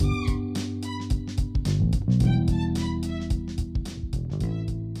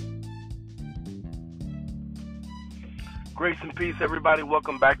Grace and peace, everybody.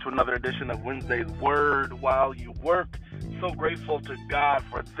 Welcome back to another edition of Wednesday's Word While You Work. So grateful to God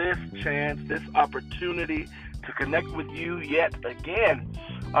for this chance, this opportunity to connect with you yet again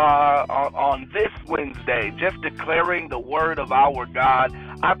on this Wednesday, just declaring the word of our God.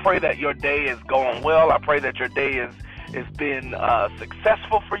 I pray that your day is going well. I pray that your day is been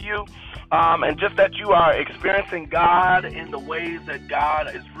successful for you. And just that you are experiencing God in the ways that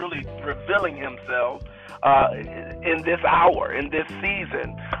God is really revealing himself in this hour, in this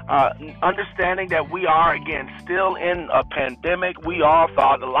season, understanding that we are, again, still in a pandemic. We all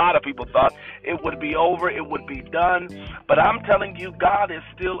thought, a lot of people thought it would be over, it would be done. But I'm telling you, God is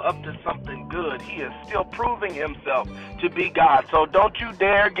still up to something good. He is still proving himself to be God. So don't you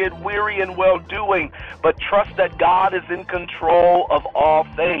dare get weary in well-doing, but trust that God is in control of all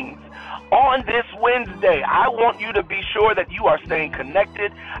things. On this Wednesday, I want you to be sure that you are staying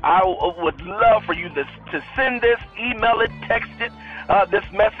connected. I would love for you to send this, email it, text it, this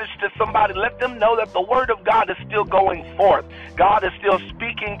message to somebody. Let them know that the word of God is still going forth. God is still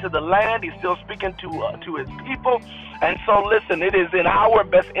speaking to the land. He's still speaking to his people. And so listen, it is in our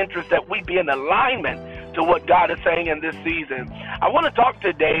best interest that we be in alignment to what God is saying in this season. I want to talk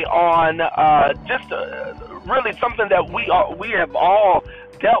today on really something that we have all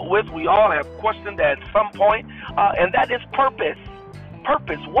dealt with, we all have questioned at some point, and that is purpose.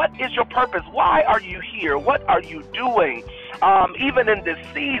 Purpose. What is your purpose? Why are you here? What are you doing? Even in this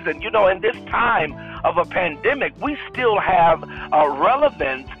season, in this time of a pandemic, we still have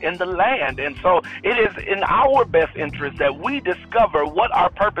relevance in the land. And so it is in our best interest that we discover what our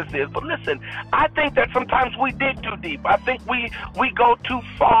purpose is. But listen, I think that sometimes we dig too deep. I think we go too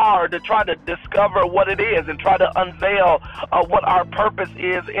far to try to discover what it is and try to unveil what our purpose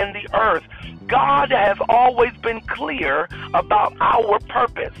is in the earth. God has always been clear about our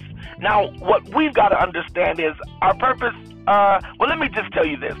purpose. Now, what we've got to understand is our purpose. Well, let me just tell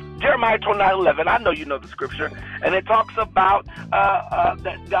you this. Jeremiah 29:11, I know you know the scripture, and it talks about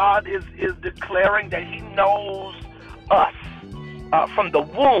that God is declaring that he knows us from the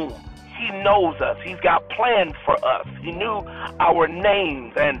womb. He knows us. He's got plans for us. He knew our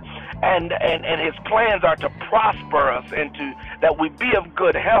names, and his plans are to prosper us and to that we be of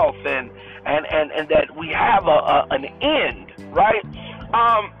good health and that we have an end, right?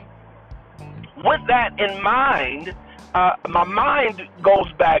 With that in mind, my mind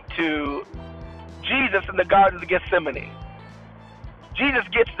goes back to Jesus in the Garden of Gethsemane. Jesus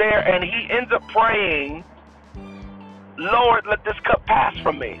gets there and he ends up praying, "Lord, let this cup pass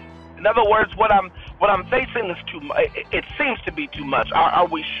from me." In other words, what I'm facing is too much. It seems to be too much. Are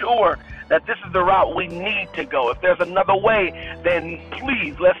we sure that this is the route we need to go? If there's another way, then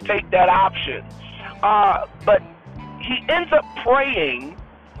please let's take that option. But he ends up praying,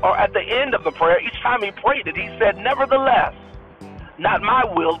 or at the end of the prayer, each time he prayed it, he said, "Nevertheless, not my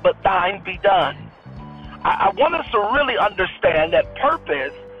will, but thine be done." I want us to really understand that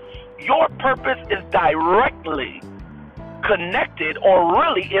purpose, your purpose is directly connected or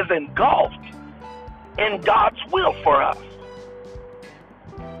really is engulfed in God's will for us.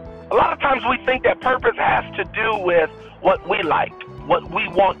 A lot of times we think that purpose has to do with what we like, what we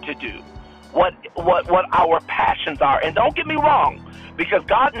want to do, what our passions are. And don't get me wrong, because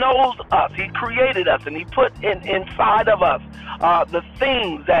God knows us. He created us, and he put inside of us the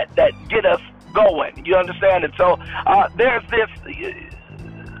things that get us going. You understand? And so there's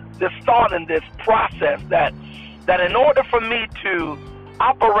this thought and this process that in order for me to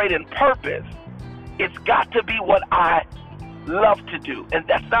operate in purpose, it's got to be what I love to do. And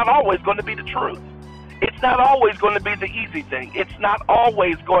that's not always going to be the truth. It's not always going to be the easy thing. It's not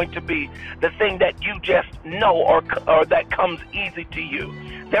always going to be the thing that you just know or that comes easy to you.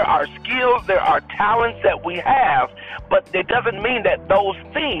 There are skills, there are talents that we have, but it doesn't mean that those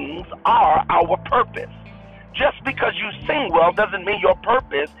things are our purpose. Just because you sing well doesn't mean your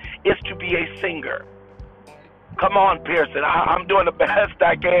purpose is to be a singer. Come on, Pearson. I'm doing the best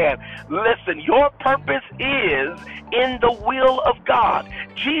I can. Listen, your purpose is in the will of God.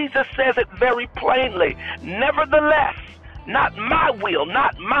 Jesus says it very plainly. Nevertheless, not my will,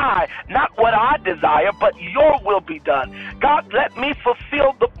 not what I desire, but your will be done. God, let me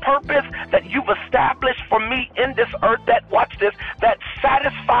fulfill the purpose that you've established for me in this earth that, watch this, that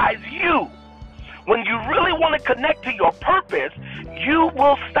satisfies you. When you really want to connect to your purpose, you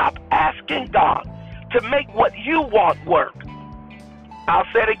will stop asking God to make what you want work. I'll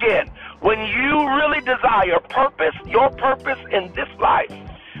say it again. When you really desire purpose, your purpose in this life,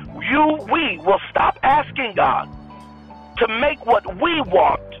 we will stop asking God to make what we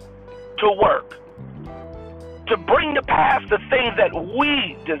want to work, to bring to pass the things that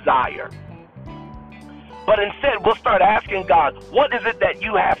we desire. But instead, we'll start asking God, what is it that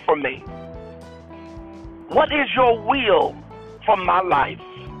you have for me? What is your will for my life?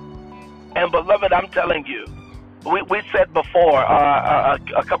 And beloved, I'm telling you, we said before,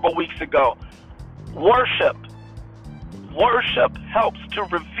 a couple weeks ago, worship helps to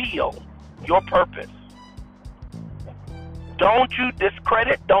reveal your purpose. Don't you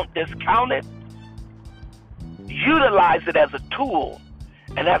discredit, don't discount it. Utilize it as a tool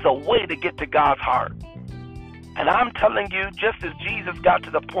and as a way to get to God's heart. And I'm telling you, just as Jesus got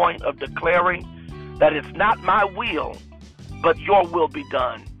to the point of declaring that it's not my will, but your will be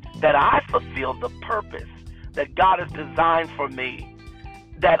done, that I fulfill the purpose that God has designed for me,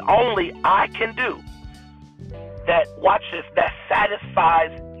 that only I can do, that, watch this, that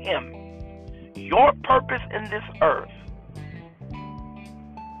satisfies Him. Your purpose in this earth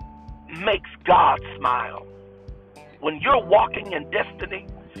makes God smile. When you're walking in destiny,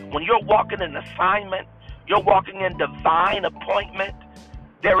 when you're walking in assignment, you're walking in divine appointment,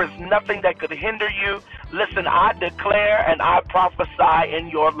 there is nothing that could hinder you. Listen, I declare and I prophesy in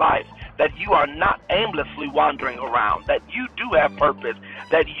your life that you are not aimlessly wandering around, that you do have purpose,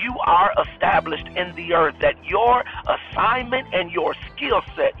 that you are established in the earth, that your assignment and your skill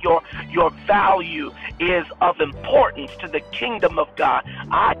set, your value is of importance to the kingdom of God.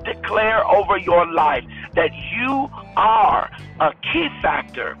 I declare over your life that you are a key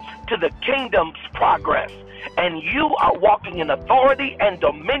factor to the kingdom's progress. And you are walking in authority and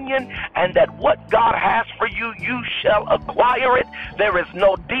dominion, and that what God has for you, you shall acquire it. There is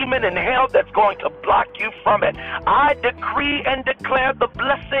no demon in hell that's going to block you from it. I decree and declare the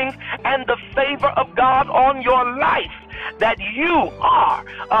blessings and the favor of God on your life, that you are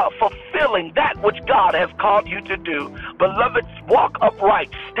fulfilling that which God has called you to do. Beloved, walk upright.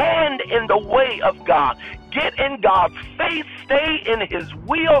 Stand in the way of God. Get in God's face, stay in His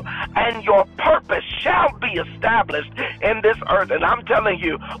will, and your purpose shall be established in this earth. And I'm telling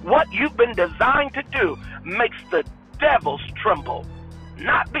you, what you've been designed to do makes the devils tremble.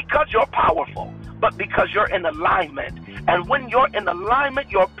 Not because you're powerful, but because you're in alignment. And when you're in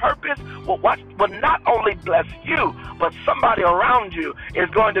alignment, your purpose will not only bless you, but somebody around you is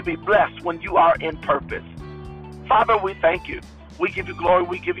going to be blessed when you are in purpose. Father, we thank you. We give you glory,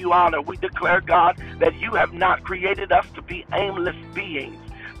 we give you honor. We declare, God, that you have not created us to be aimless beings,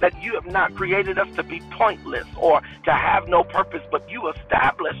 that you have not created us to be pointless or to have no purpose, but you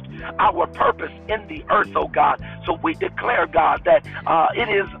established our purpose in the earth, oh God. So we declare, God, that it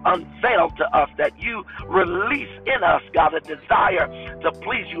is unveiled to us, that you release in us, God, a desire to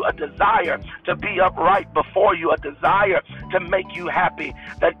please you, a desire to be upright before you, a desire to make you happy.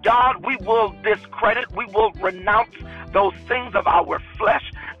 That, God, we will discredit, we will renounce those things of our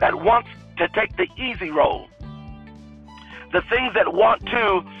flesh that wants to take the easy road, the things that want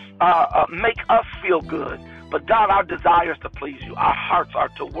to make us feel good. But God, our desire is to please you. Our hearts are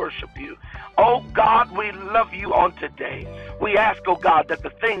to worship you. Oh God, we love you on today. We ask, oh God, that the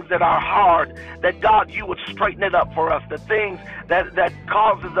things that are hard, that God, you would straighten it up for us. The things that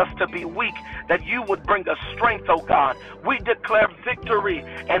causes us to be weak, that you would bring us strength, oh God. We declare victory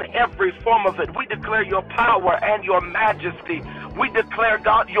in every form of it. We declare your power and your majesty. We declare,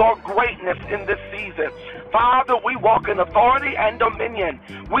 God, your greatness in this season. Father, we walk in authority and dominion.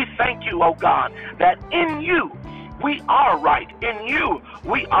 We thank you, oh God, that in you we are right. In you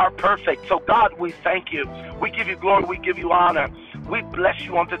we are perfect. So God, we thank you. We give you glory. We give you honor. We bless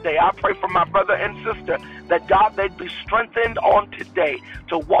you on today. I pray for my brother and sister that, God, they'd be strengthened on today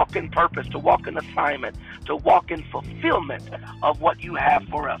to walk in purpose, to walk in assignment, to walk in fulfillment of what you have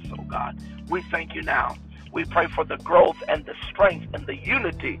for us, oh God. We thank you now. We pray for the growth and the strength and the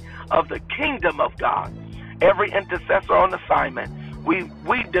unity of the kingdom of God. Every intercessor on assignment,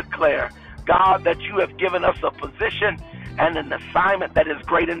 we declare, God, that you have given us a position and an assignment that is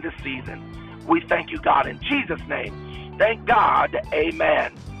great in this season. We thank you, God, in Jesus' name. Thank God.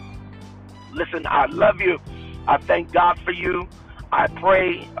 Amen. Listen, I love you. I thank God for you. I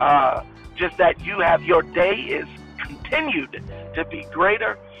pray just that you have your day is continued to be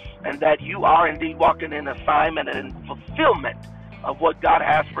greater, and that you are indeed walking in assignment and in fulfillment of what God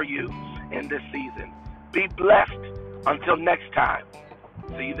has for you in this season. Be blessed. Until next time.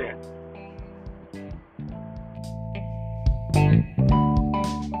 See you then.